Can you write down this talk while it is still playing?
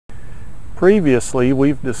Previously,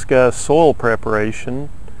 we've discussed soil preparation,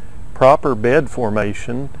 proper bed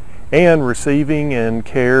formation, and receiving and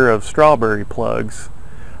care of strawberry plugs.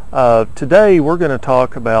 Today we're going to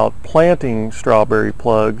talk about planting strawberry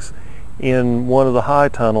plugs in one of the high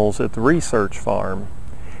tunnels at the research farm.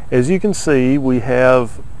 As you can see, we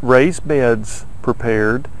have raised beds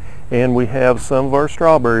prepared and we have some of our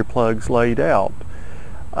strawberry plugs laid out.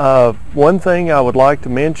 One thing I would like to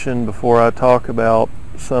mention before I talk about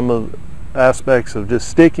some of the aspects of just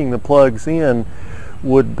sticking the plugs in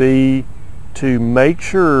would be to make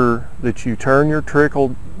sure that you turn your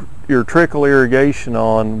trickle irrigation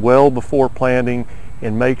on well before planting,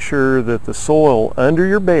 and make sure that the soil under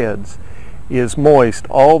your beds is moist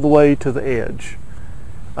all the way to the edge.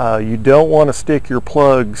 You don't want to stick your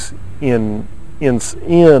plugs in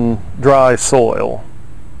dry soil.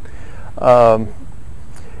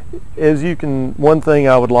 One thing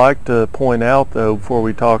I would like to point out though before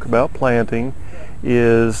we talk about planting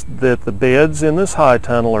is that the beds in this high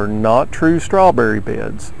tunnel are not true strawberry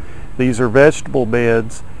beds. These are vegetable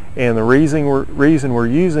beds, and the reason we're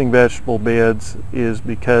using vegetable beds is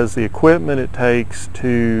because the equipment it takes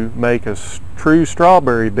to make a true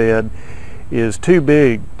strawberry bed is too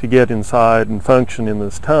big to get inside and function in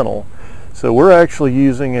this tunnel. So we're actually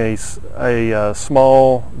using a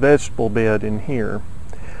small vegetable bed in here.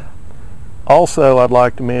 Also, I'd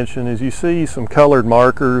like to mention, as you see some colored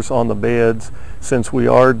markers on the beds, since we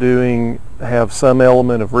are have some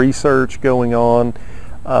element of research going on,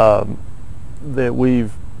 that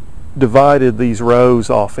we've divided these rows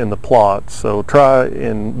off in the plots. So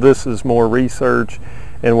and this is more research,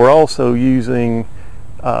 and we're also using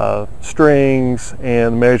strings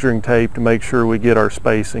and measuring tape to make sure we get our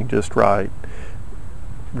spacing just right.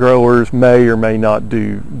 Growers may or may not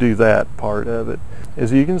do that part of it.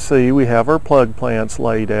 As you can see, we have our plug plants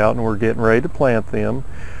laid out and we're getting ready to plant them.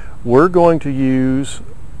 We're going to use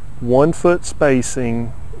 1 foot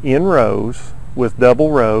spacing in rows with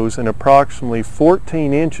double rows and approximately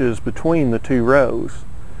 14 inches between the two rows.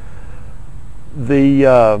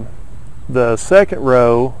 The second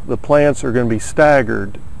row, the plants are going to be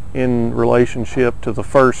staggered in relationship to the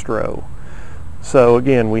first row. So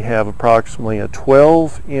again, we have approximately a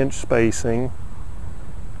 12-inch spacing,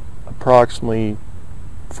 approximately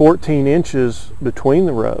 14 inches between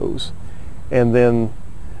the rows, and then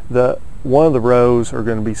one of the rows are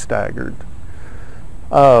going to be staggered.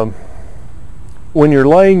 When you're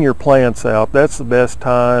laying your plants out, that's the best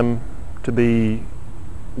time to be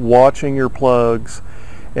watching your plugs,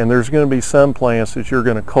 and there's going to be some plants that you're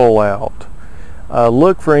going to cull out.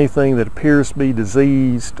 Look for anything that appears to be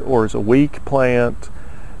diseased or is a weak plant,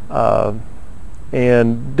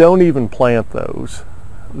 and don't even plant those.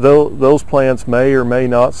 Those plants may or may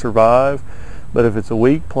not survive, but if it's a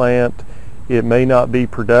weak plant, it may not be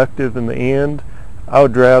productive in the end. I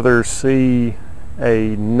would rather see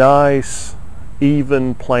a nice,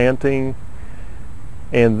 even planting,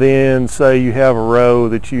 and then say you have a row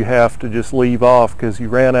that you have to just leave off because you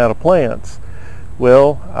ran out of plants.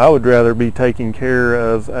 Well, I would rather be taking care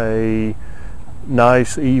of a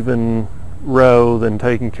nice, even row than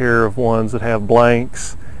taking care of ones that have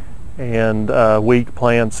blanks and weak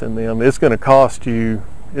plants in them. It's going to cost you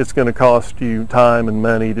time and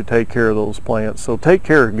money to take care of those plants, so take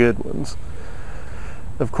care of good ones.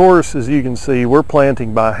 Of course, as you can see, we're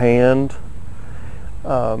planting by hand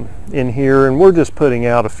in here, and we're just putting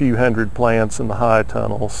out a few hundred plants in the high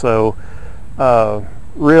tunnel, so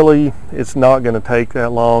really it's not going to take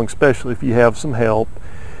that long, especially if you have some help.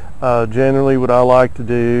 Generally what I like to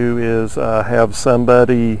do is have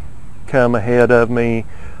somebody come ahead of me,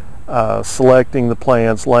 selecting the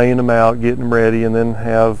plants, laying them out, getting them ready, and then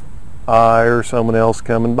have I or someone else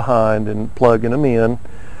coming behind and plugging them in.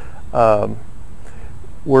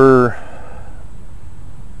 We're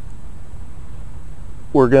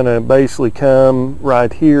going to basically come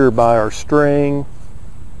right here by our string,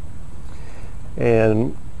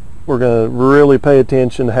 and we're going to really pay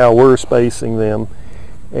attention to how we're spacing them.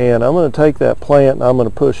 And I'm going to take that plant and I'm going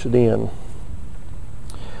to push it in.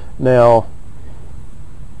 Now,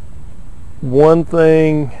 one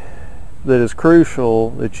thing that is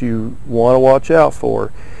crucial that you want to watch out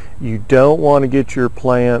for, you don't want to get your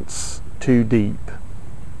plants too deep.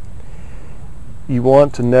 You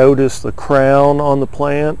want to notice the crown on the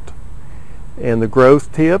plant and the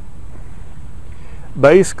growth tip.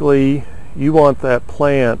 Basically, you want that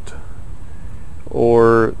plant,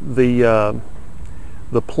 or the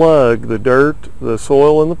plug, the dirt, the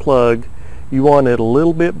soil in the plug, you want it a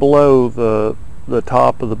little bit below the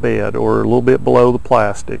top of the bed, or a little bit below the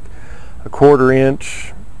plastic. A 1/4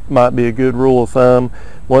 inch, might be a good rule of thumb.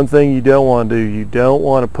 One thing you don't want to do, you don't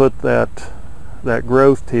want to put that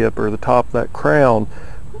growth tip or the top of that crown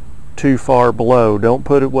too far below. Don't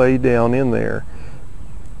put it way down in there.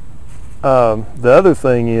 The other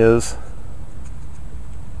thing is,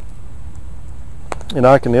 and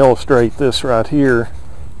I can illustrate this right here,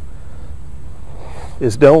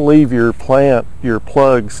 is don't leave your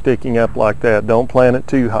plug sticking up like that. Don't plant it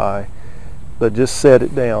too high, but just set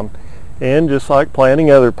it down. And just like planting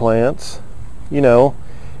other plants, you know,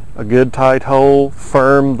 a good tight hole,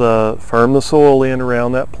 firm the soil in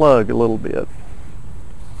around that plug a little bit.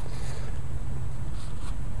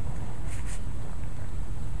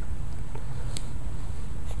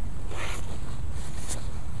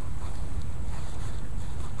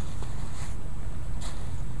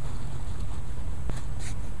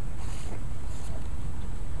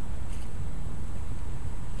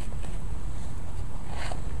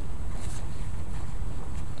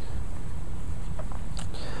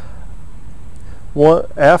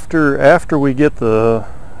 After we get all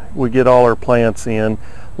our plants in,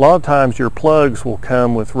 a lot of times your plugs will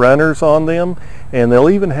come with runners on them, and they'll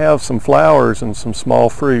even have some flowers and some small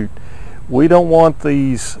fruit. We don't want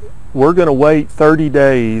these. We're going to wait 30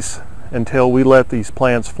 days until we let these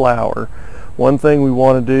plants flower. One thing we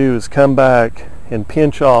want to do is come back and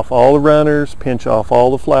pinch off all the runners, pinch off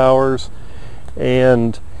all the flowers,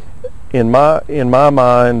 and in my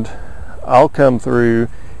mind, I'll come through,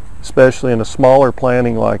 especially in a smaller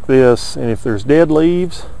planting like this, and if there's dead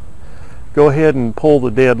leaves, go ahead and pull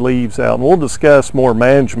the dead leaves out. And we'll discuss more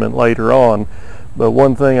management later on, but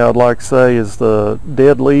one thing I'd like to say is the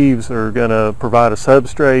dead leaves are going to provide a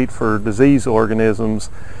substrate for disease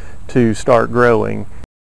organisms to start growing.